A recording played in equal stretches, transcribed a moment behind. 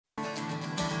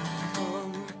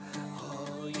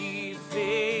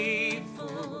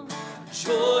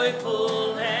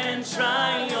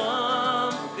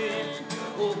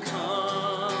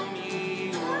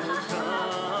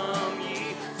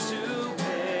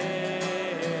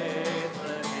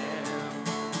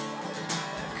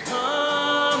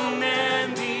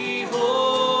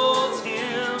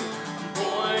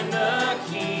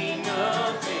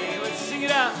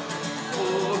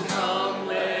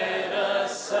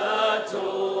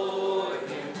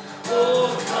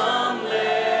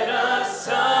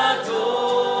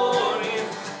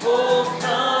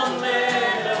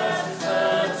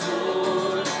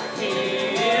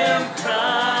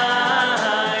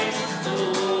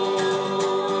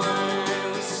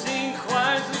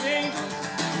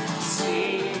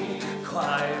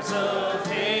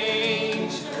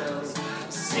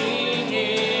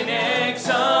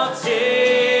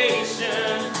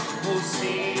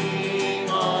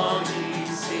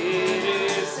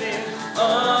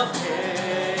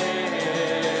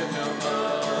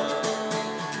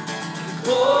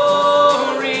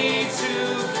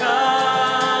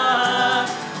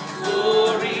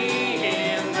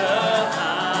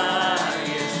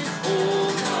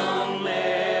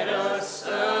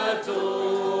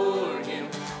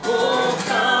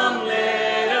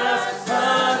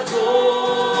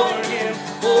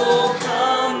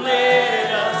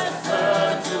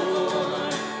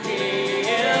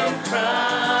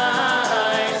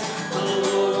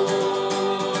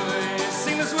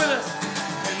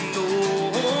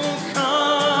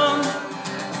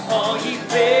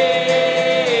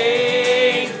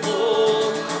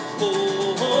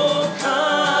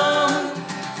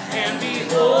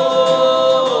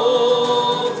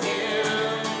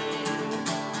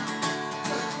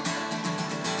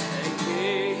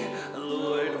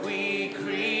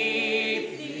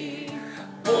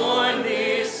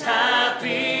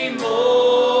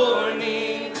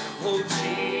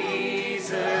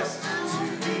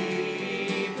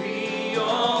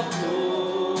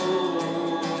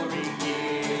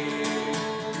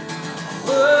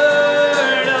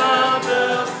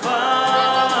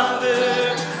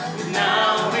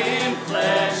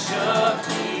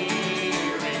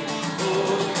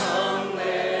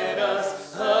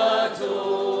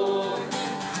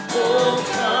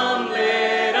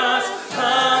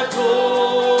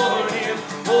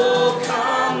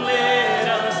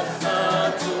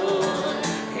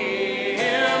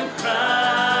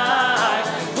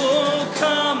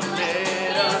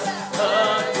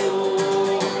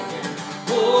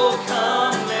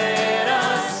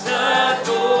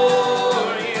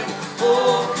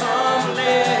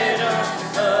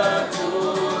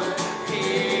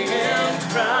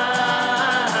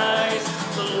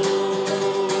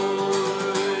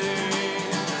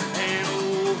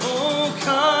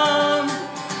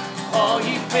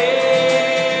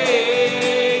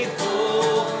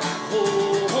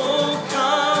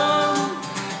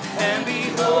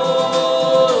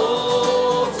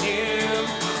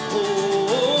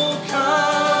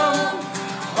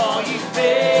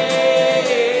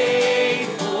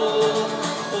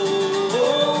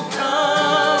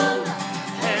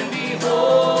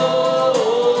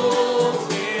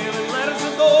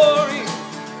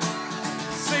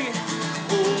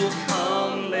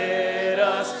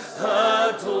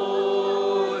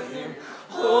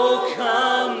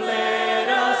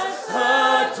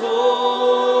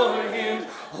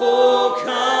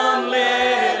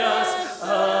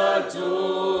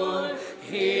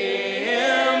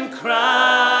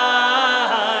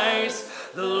Christ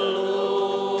the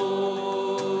Lord.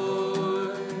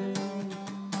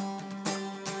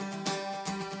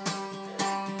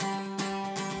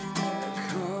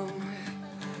 Come,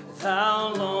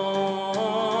 thou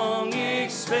long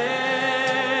expected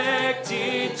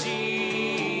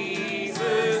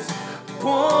Jesus,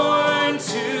 born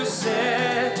to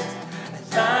set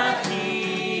thy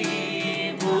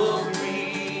people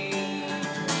free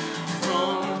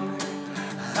from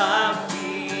thy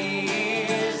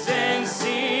fears and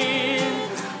sin.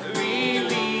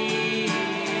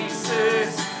 Release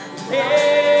us,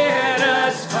 let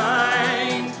us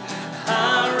find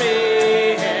our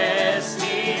rest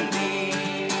in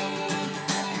thee.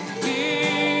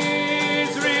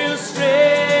 Israel's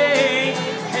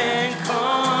strength and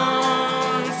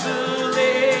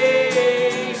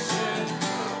consolation,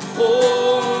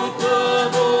 hope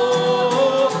of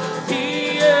all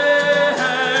the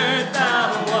earth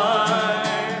thou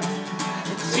art,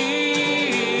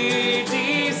 deep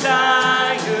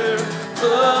desire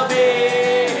of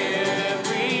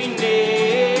every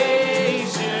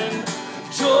nation,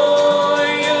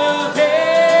 joy of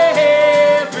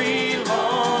every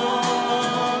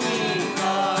longing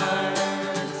heart.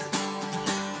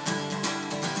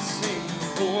 Sing,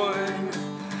 born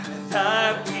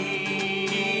thy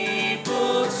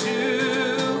people to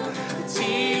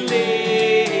deliver,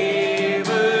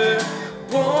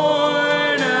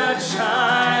 born a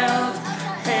child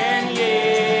and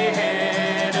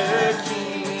yet a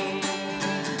king,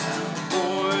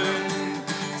 born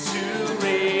to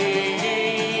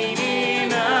reign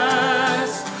in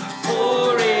us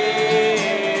forever.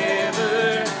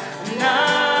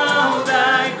 Now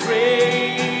thy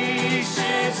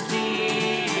gracious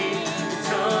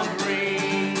kingdom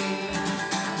bring,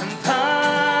 and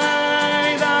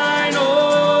by thine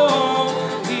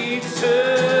own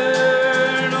eternal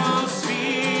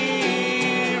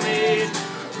Spirit,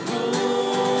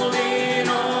 rule in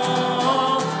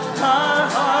all our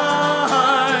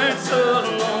hearts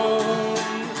alone,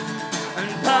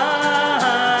 and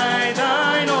by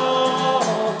thine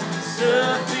all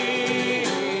sufficient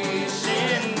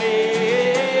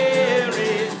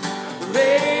merit,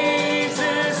 raise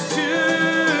us to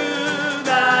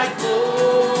thy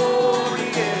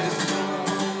glorious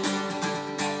throne.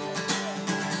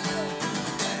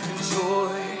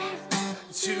 Joy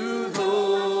to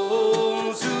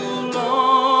those who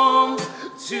long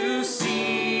to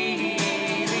see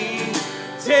thee,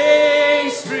 day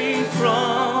spring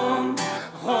from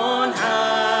on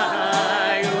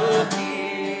high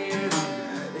appear.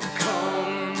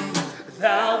 Come,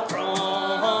 thou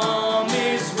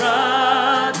promised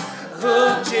rod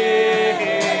of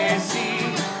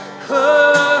Jesse,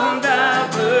 of thy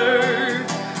birth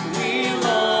we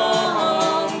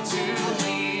long to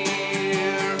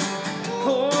hear.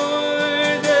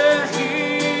 O'er the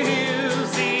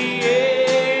hills the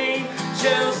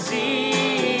angels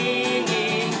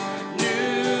singing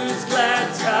news, glad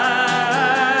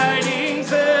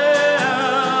tidings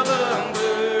of a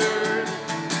birth.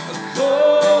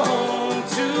 Home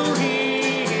to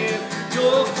hear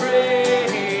your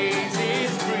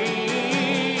praises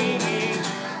bringing.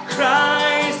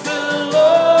 Christ the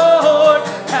Lord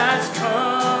has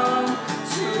come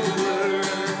to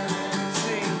earth.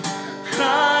 Sing,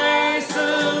 Christ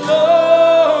the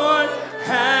Lord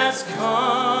has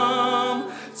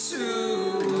come to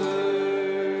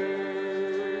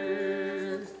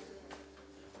earth.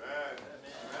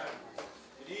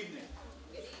 Good evening.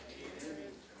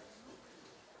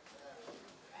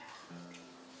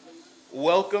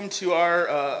 Welcome to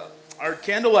our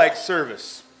candlelight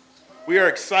service. We are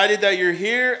excited that you're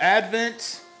here.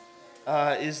 Advent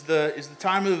is the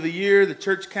time of the year, the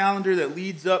church calendar that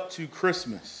leads up to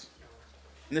Christmas.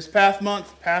 In this past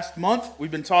month, we've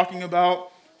been talking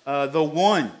about the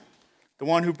one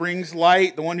who brings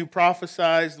light, the one who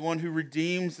prophesies, the one who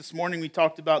redeems. This morning we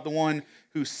talked about the one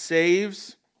who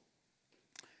saves.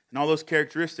 And all those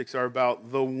characteristics are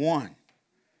about the one,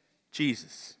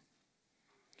 Jesus.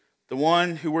 The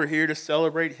one who we're here to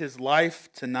celebrate his life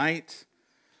tonight.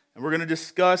 And we're going to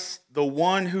discuss the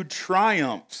one who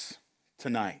triumphs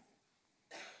tonight.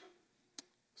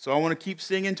 So I want to keep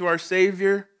singing to our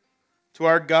Savior, to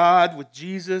our God with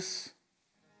Jesus,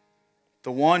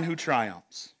 the one who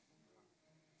triumphs.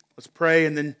 Let's pray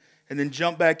and then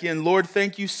jump back in. Lord,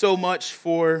 thank you so much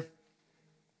for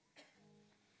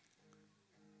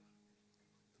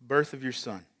the birth of your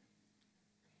Son.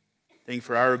 Thank you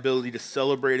for our ability to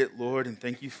celebrate it, Lord, and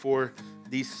thank you for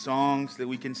these songs that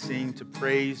we can sing to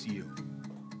praise you.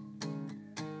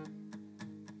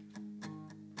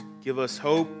 Give us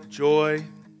hope, joy,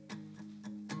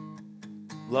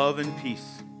 love and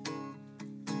peace.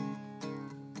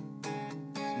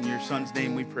 In your Son's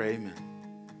name we pray, amen.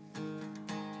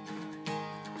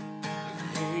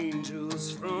 Angels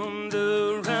from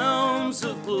the realms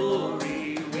of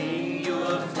glory wing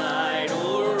your flight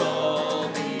o'er all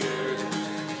the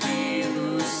earth. He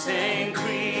who sang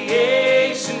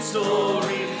creation's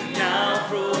story now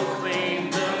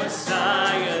proclaim the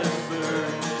Messiah's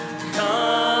birth.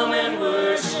 Come and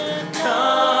worship,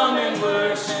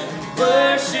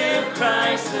 worship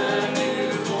Christ the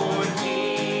newborn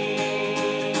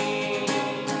King.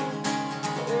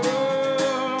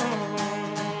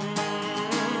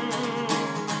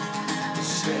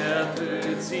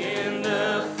 Shepherds in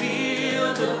the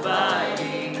field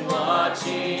abiding,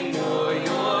 watching o'er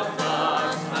your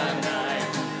flocks by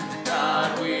night.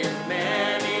 God with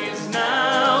man is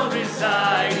now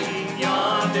residing,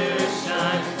 yonder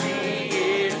shines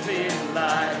the infant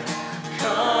light.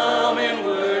 Come and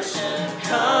worship,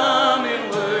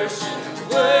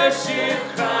 worship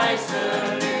Christ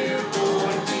the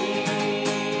newborn King.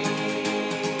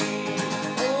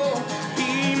 Oh,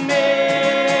 Emmanuel,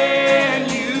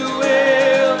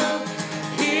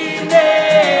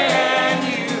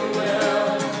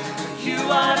 you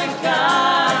are the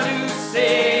God who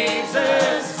saves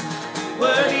us,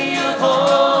 worthy of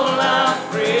all our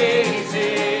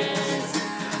praises.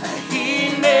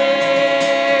 Emmanuel,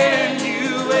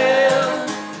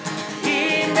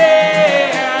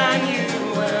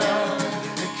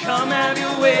 come have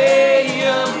your way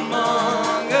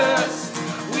among us.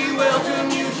 We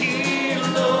welcome you here,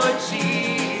 Lord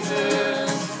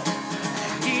Jesus.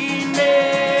 Emmanuel,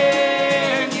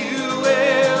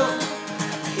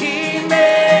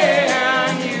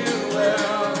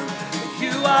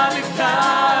 you are the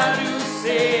God who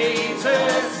saves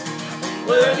us,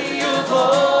 worthy of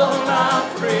all our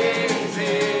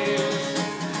praises.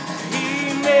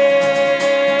 Emmanuel,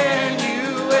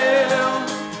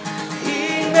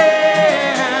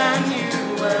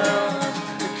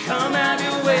 come have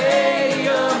your way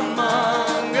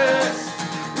among us.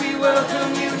 We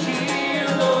welcome you here,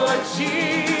 Lord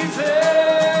Jesus.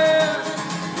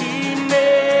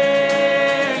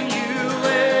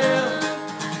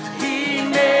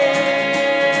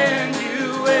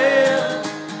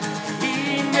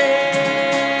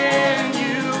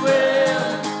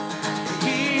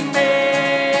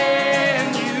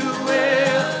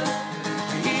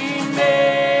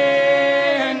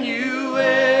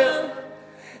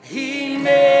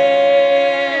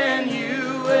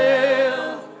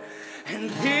 Emmanuel, and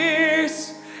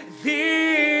this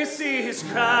is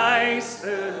Christ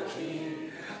the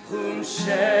King, whom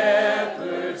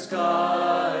shepherds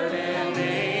guard and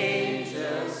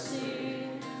angels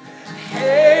sing.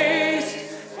 Haste,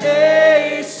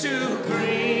 haste to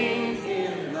bring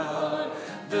him Lord,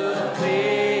 the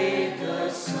babe, the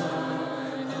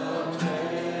Son of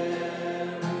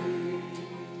Mary.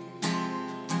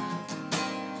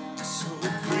 So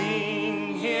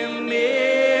bring him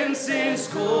incense,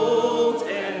 gold,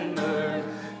 and myrrh.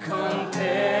 Come,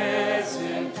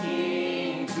 peasant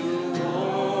king, to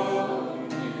warm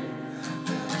you.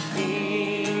 The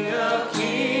King of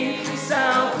kings,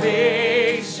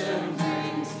 salvation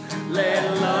brings.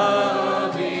 Let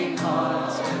loving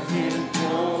hearts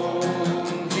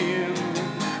inform him.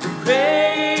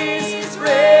 Raise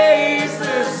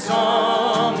the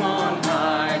song on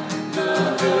high.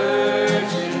 The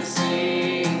virgin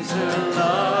sings a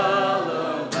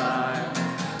lullaby.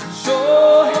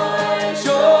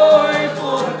 Joy,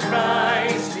 for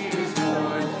Christ is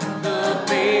born, the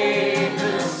babe,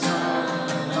 the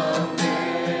Son of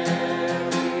Mary.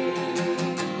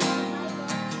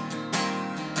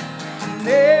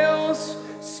 Nails,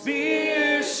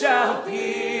 spears shall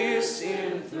pierce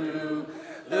him through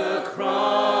the cross.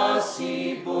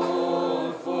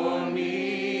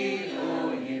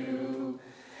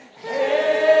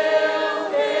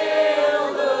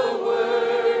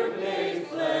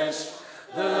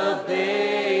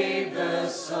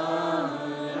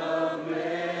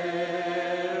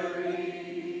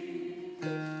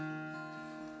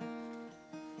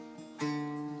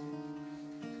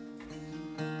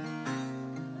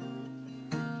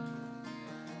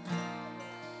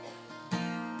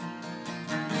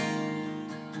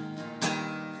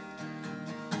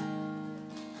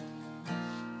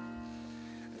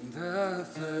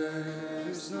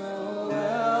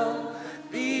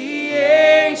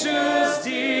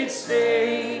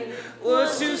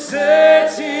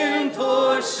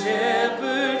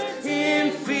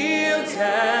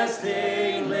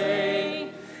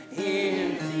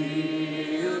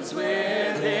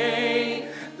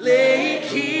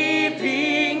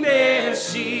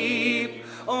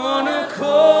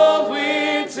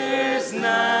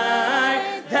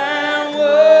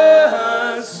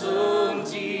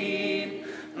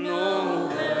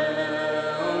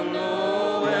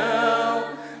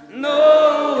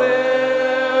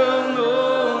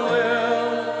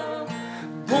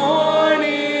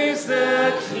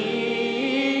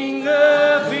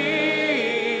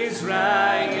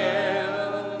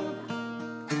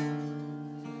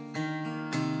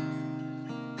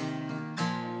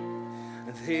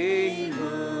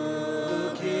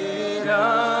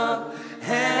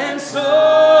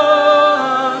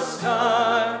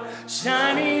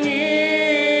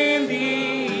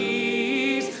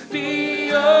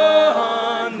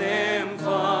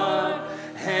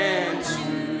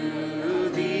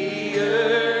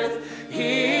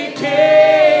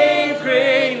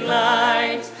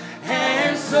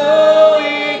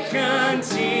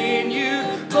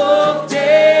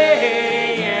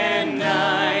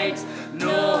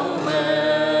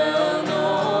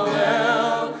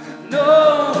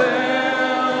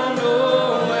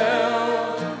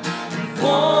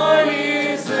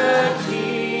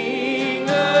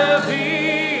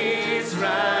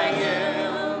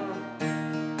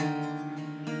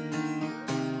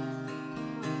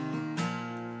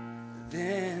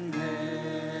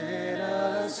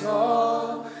 us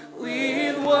all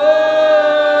with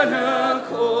one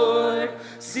accord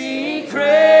sing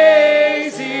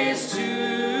praises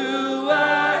to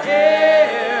our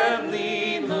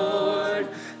heavenly Lord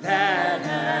that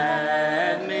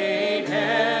had made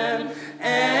heaven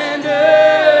and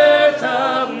earth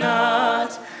of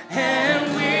naught,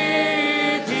 and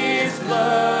with his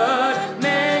blood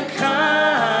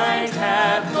mankind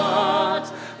hath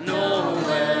bought.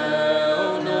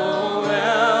 Noel,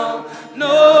 Noel,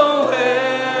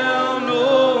 Noel,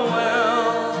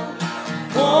 Noel.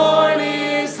 Born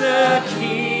is the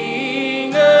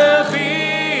King of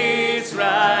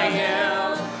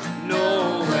Israel.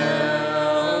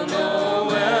 Noel,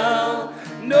 Noel,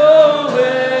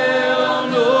 Noel,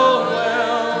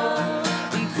 Noel.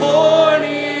 Born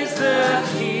is the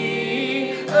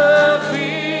King of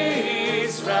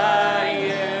Israel.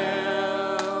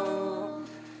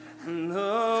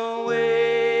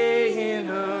 Away in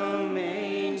a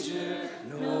manger,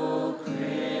 no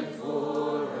crib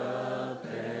for a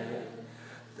bed.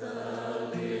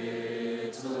 The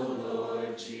little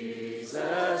Lord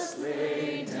Jesus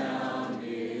laid down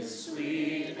his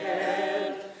sweet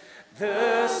head.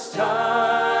 The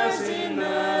stars in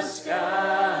the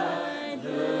sky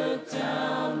looked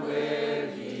down where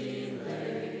he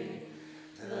lay.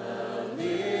 The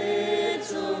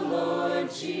little Lord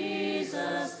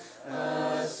Jesus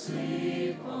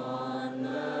asleep on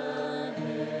the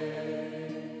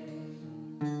hay.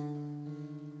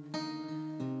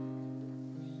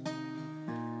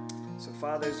 So,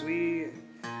 Father, as we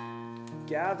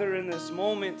gather in this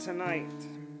moment tonight,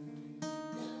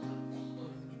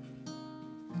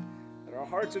 that our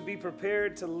hearts would be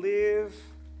prepared to live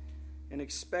in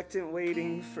expectant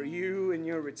waiting for you and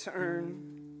your return.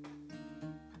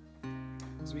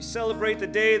 As we celebrate the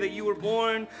day that you were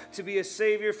born to be a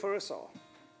Savior for us all.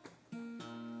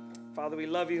 Father, we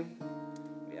love you.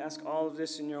 We ask all of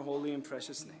this in your holy and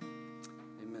precious name.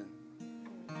 Amen.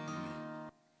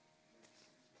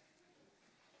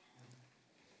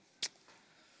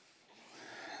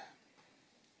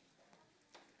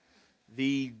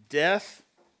 The death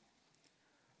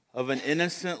of an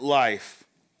innocent life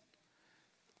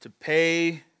to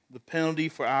pay the penalty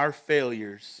for our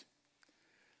failures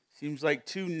seems like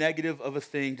too negative of a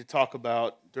thing to talk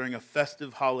about during a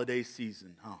festive holiday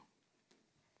season, huh?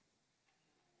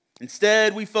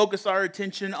 Instead, we focus our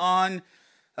attention on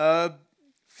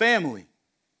family,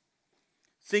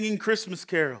 singing Christmas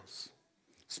carols,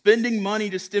 spending money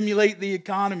to stimulate the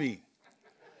economy.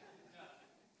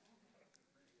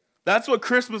 That's what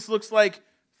Christmas looks like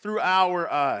through our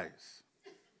eyes.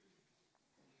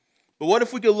 But what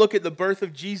if we could look at the birth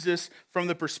of Jesus from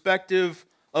the perspective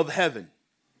of heaven?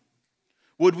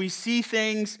 Would we see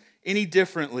things any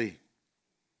differently?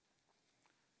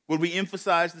 Would we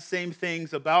emphasize the same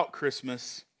things about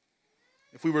Christmas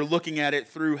if we were looking at it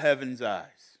through heaven's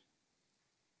eyes?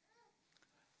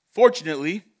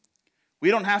 Fortunately,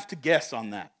 we don't have to guess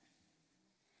on that,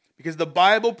 because the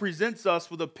Bible presents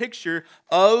us with a picture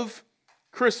of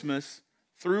Christmas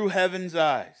through heaven's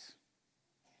eyes.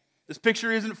 This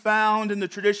picture isn't found in the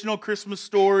traditional Christmas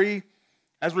story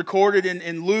as recorded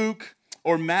in Luke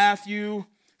or Matthew.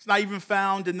 It's not even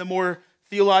found in the more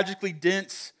theologically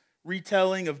dense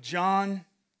retelling of John.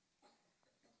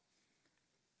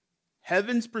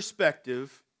 Heaven's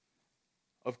perspective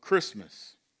of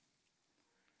Christmas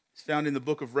is found in the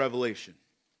book of Revelation.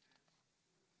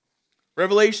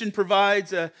 Revelation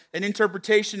provides an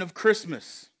interpretation of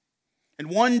Christmas. And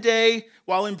one day,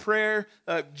 while in prayer,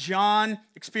 John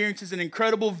experiences an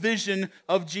incredible vision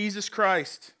of Jesus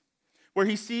Christ, where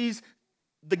he sees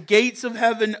the gates of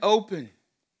heaven open.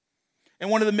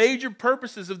 And one of the major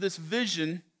purposes of this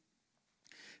vision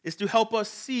is to help us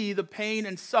see the pain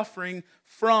and suffering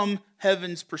from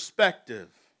heaven's perspective.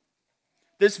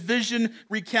 This vision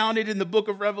recounted in the book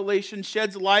of Revelation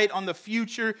sheds light on the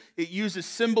future. It uses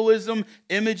symbolism,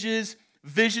 images,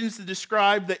 visions to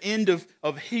describe the end of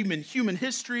human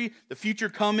history, the future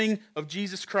coming of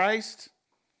Jesus Christ.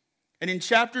 And in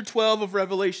chapter 12 of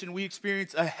Revelation, we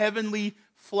experience a heavenly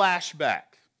flashback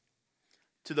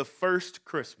to the first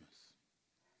Christmas.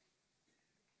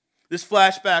 This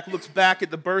flashback looks back at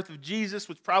the birth of Jesus,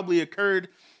 which probably occurred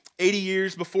 80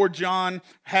 years before John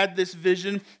had this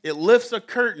vision. It lifts a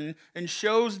curtain and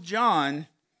shows John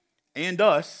and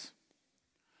us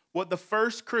what the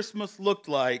first Christmas looked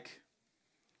like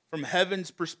from heaven's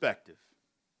perspective.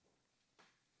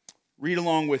 Read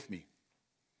along with me.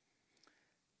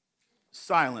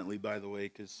 Silently, by the way,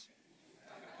 because...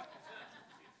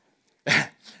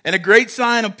 And a great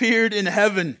sign appeared in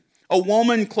heaven. A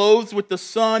woman clothed with the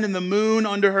sun and the moon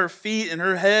under her feet, and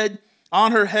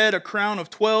on her head a crown of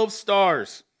 12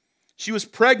 stars. She was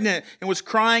pregnant and was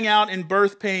crying out in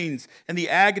birth pains and the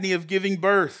agony of giving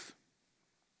birth.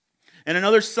 And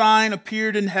another sign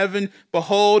appeared in heaven.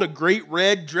 Behold, a great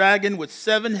red dragon with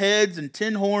 7 heads and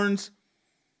 10 horns,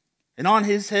 and on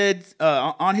his head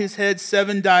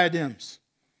 7 diadems.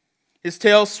 His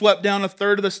tail swept down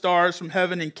 1/3 of the stars from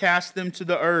heaven and cast them to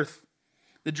the earth.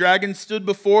 The dragon stood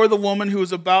before the woman who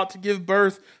was about to give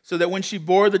birth, so that when she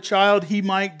bore the child, he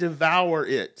might devour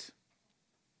it.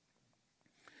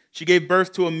 She gave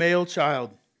birth to a male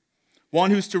child, one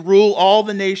who's to rule all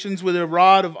the nations with a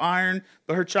rod of iron,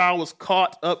 but her child was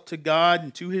caught up to God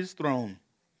and to his throne.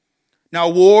 Now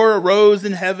war arose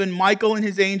in heaven, Michael and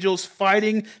his angels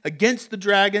fighting against the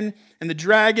dragon, and the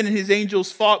dragon and his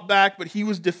angels fought back, but he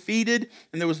was defeated,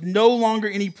 and there was no longer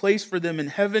any place for them in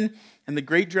heaven, and the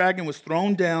great dragon was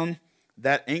thrown down,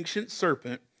 that ancient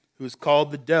serpent who is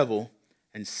called the devil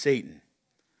and Satan,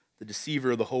 the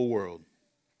deceiver of the whole world.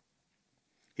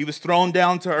 He was thrown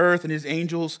down to earth, and his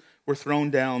angels were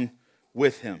thrown down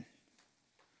with him.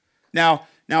 Now,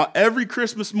 every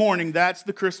Christmas morning, that's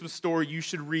the Christmas story you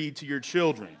should read to your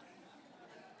children.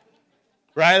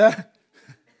 Right?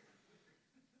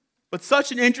 But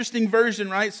such an interesting version,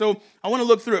 right? So I want to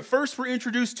look through it. First, we're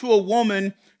introduced to a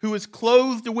woman who is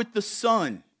clothed with the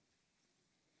sun.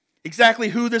 Exactly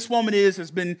who this woman is has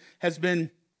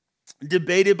been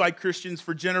debated by Christians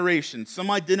for generations. Some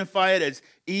identify it as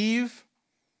Eve,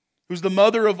 who's the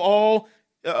mother of all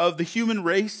of the human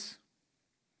race.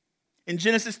 In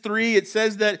Genesis 3, it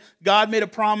says that God made a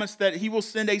promise that he will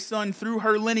send a son through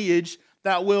her lineage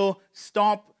that will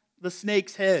stomp the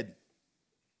snake's head.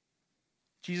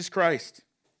 Jesus Christ.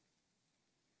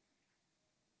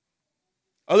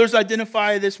 Others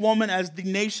identify this woman as the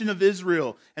nation of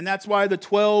Israel, and that's why the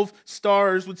 12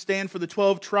 stars would stand for the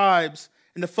 12 tribes,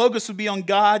 and the focus would be on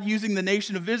God using the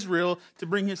nation of Israel to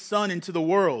bring his son into the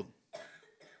world.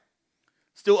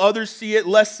 Still others see it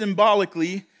less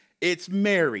symbolically. It's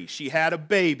Mary. She had a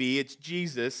baby. It's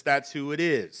Jesus. That's who it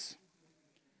is.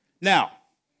 Now,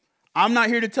 I'm not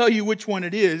here to tell you which one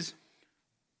it is,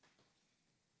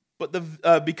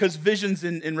 but because visions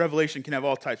in Revelation can have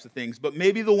all types of things. But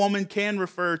maybe the woman can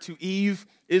refer to Eve,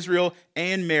 Israel,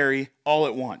 and Mary all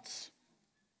at once.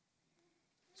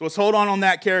 So let's hold on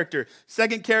that character.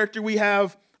 Second character, we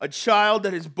have a child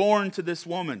that is born to this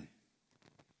woman.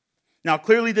 Now,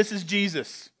 clearly this is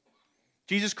Jesus.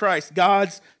 Jesus Christ,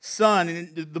 God's Son.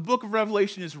 And the book of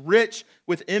Revelation is rich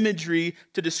with imagery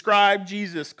to describe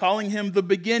Jesus, calling him the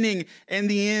beginning and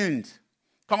the end,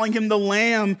 calling him the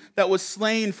Lamb that was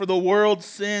slain for the world's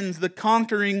sins, the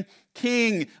conquering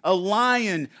King, a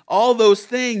lion, all those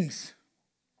things.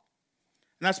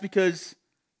 And that's because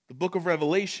the book of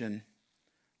Revelation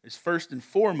is first and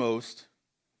foremost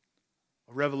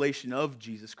a revelation of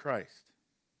Jesus Christ.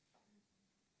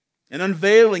 An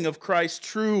unveiling of Christ's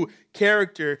true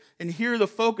character. And here the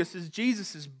focus is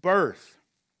Jesus' birth.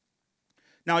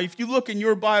 Now, if you look in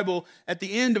your Bible at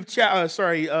the end of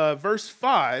verse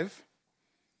 5,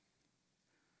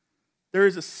 there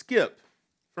is a skip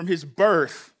from his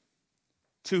birth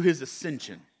to his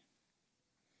ascension.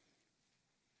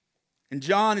 And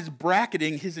John is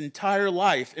bracketing his entire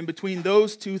life in between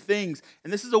those two things.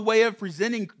 And this is a way of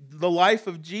presenting the life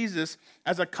of Jesus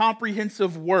as a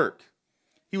comprehensive work.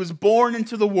 He was born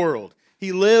into the world.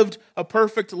 He lived a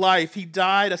perfect life. He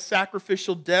died a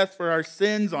sacrificial death for our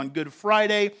sins on Good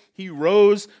Friday. He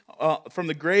rose from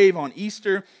the grave on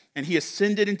Easter, and he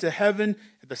ascended into heaven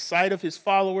at the sight of his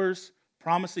followers,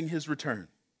 promising his return.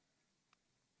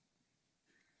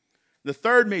 The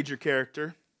third major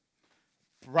character,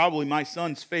 probably my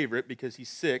son's favorite because he's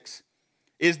 6,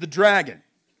 is the dragon.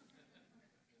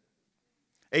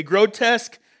 A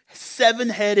grotesque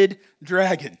 7-headed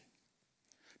dragon.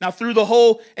 Now, through the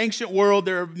whole ancient world,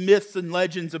 there are myths and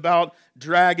legends about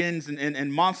dragons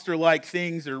and monster-like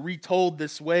things that are retold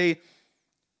this way.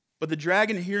 But the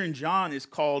dragon here in John is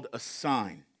called a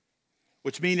sign,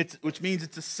 which means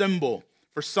it's a symbol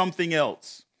for something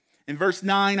else. And verse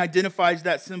 9 identifies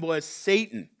that symbol as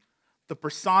Satan, the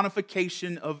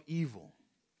personification of evil.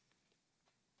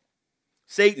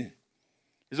 Satan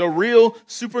is a real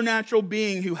supernatural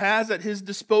being who has at his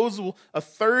disposal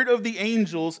 1/3 of the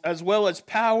angels as well as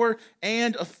power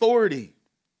and authority.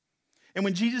 And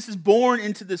when Jesus is born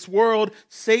into this world,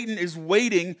 Satan is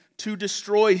waiting to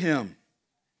destroy him.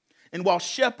 And while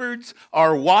shepherds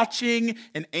are watching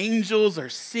and angels are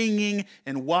singing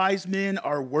and wise men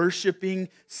are worshiping,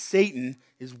 Satan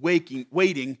is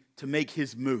waiting to make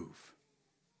his move.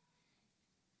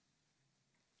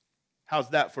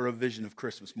 How's that for a vision of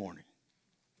Christmas morning?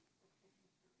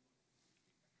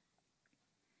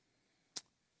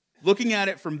 looking at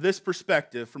it from this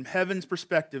perspective, from heaven's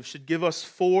perspective, should give us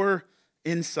 4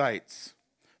 insights.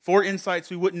 4 insights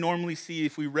we wouldn't normally see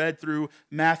if we read through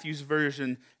Matthew's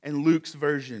version and Luke's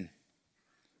version.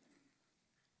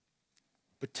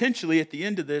 Potentially, at the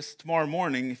end of this, tomorrow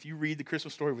morning, if you read the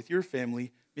Christmas story with your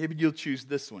family, maybe you'll choose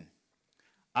this one.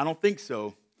 I don't think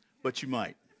so, but you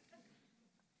might.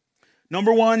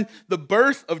 Number 1, the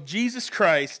birth of Jesus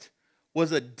Christ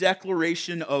was a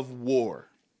declaration of war.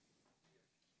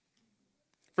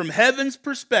 From heaven's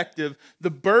perspective, the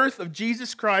birth of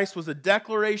Jesus Christ was a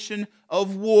declaration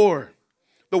of war.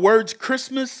 The words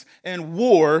Christmas and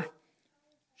war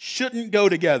shouldn't go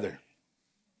together.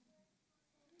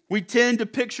 We tend to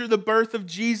picture the birth of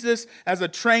Jesus as a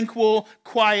tranquil,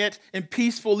 quiet, and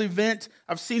peaceful event.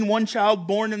 I've seen one child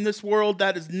born in this world.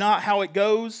 That is not how it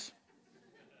goes.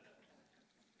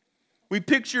 We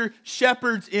picture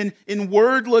shepherds in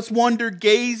wordless wonder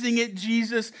gazing at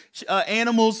Jesus,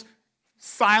 animals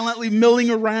silently milling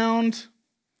around.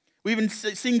 We even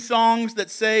sing songs that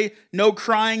say, "No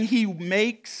crying he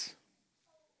makes."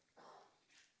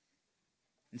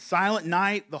 In silent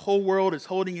night, the whole world is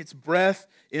holding its breath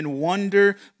in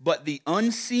wonder, but the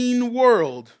unseen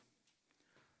world,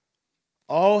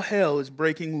 all hell is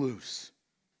breaking loose.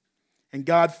 And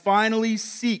God finally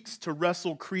seeks to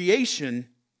wrestle creation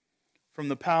from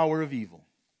the power of evil.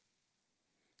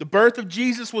 The birth of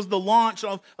Jesus was the launch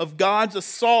of God's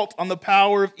assault on the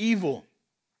power of evil.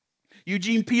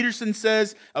 Eugene Peterson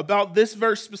says about this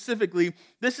verse specifically,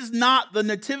 this is not the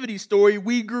nativity story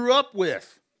we grew up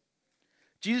with.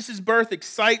 Jesus' birth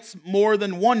excites more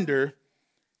than wonder.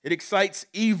 It excites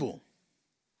evil.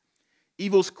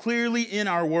 Evil's clearly in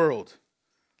our world.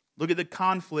 Look at the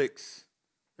conflicts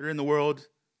that are in the world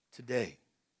today.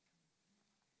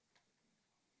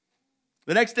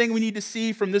 The next thing we need to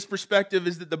see from this perspective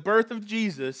is that the birth of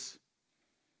Jesus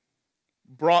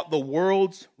brought the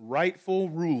world's rightful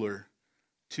ruler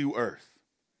to earth.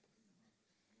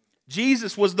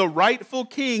 Jesus was the rightful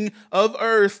king of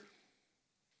earth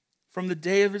from the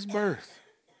day of his birth,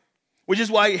 which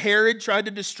is why Herod tried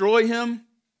to destroy him.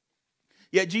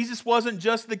 Yet Jesus wasn't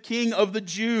just the king of the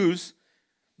Jews,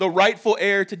 the rightful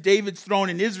heir to David's throne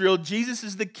in Israel. Jesus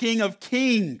is the King of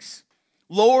kings,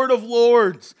 Lord of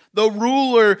lords, the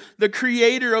ruler, the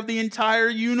creator of the entire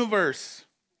universe.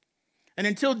 And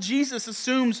until Jesus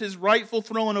assumes his rightful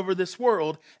throne over this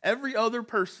world, every other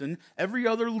person, every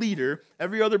other leader,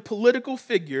 every other political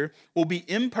figure will be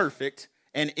imperfect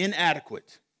and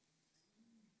inadequate.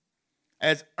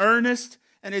 As earnest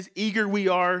and as eager we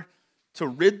are to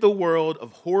rid the world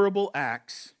of horrible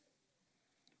acts,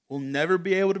 we'll never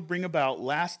be able to bring about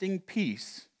lasting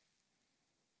peace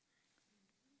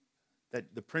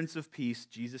that the Prince of Peace,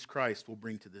 Jesus Christ, will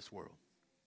bring to this world.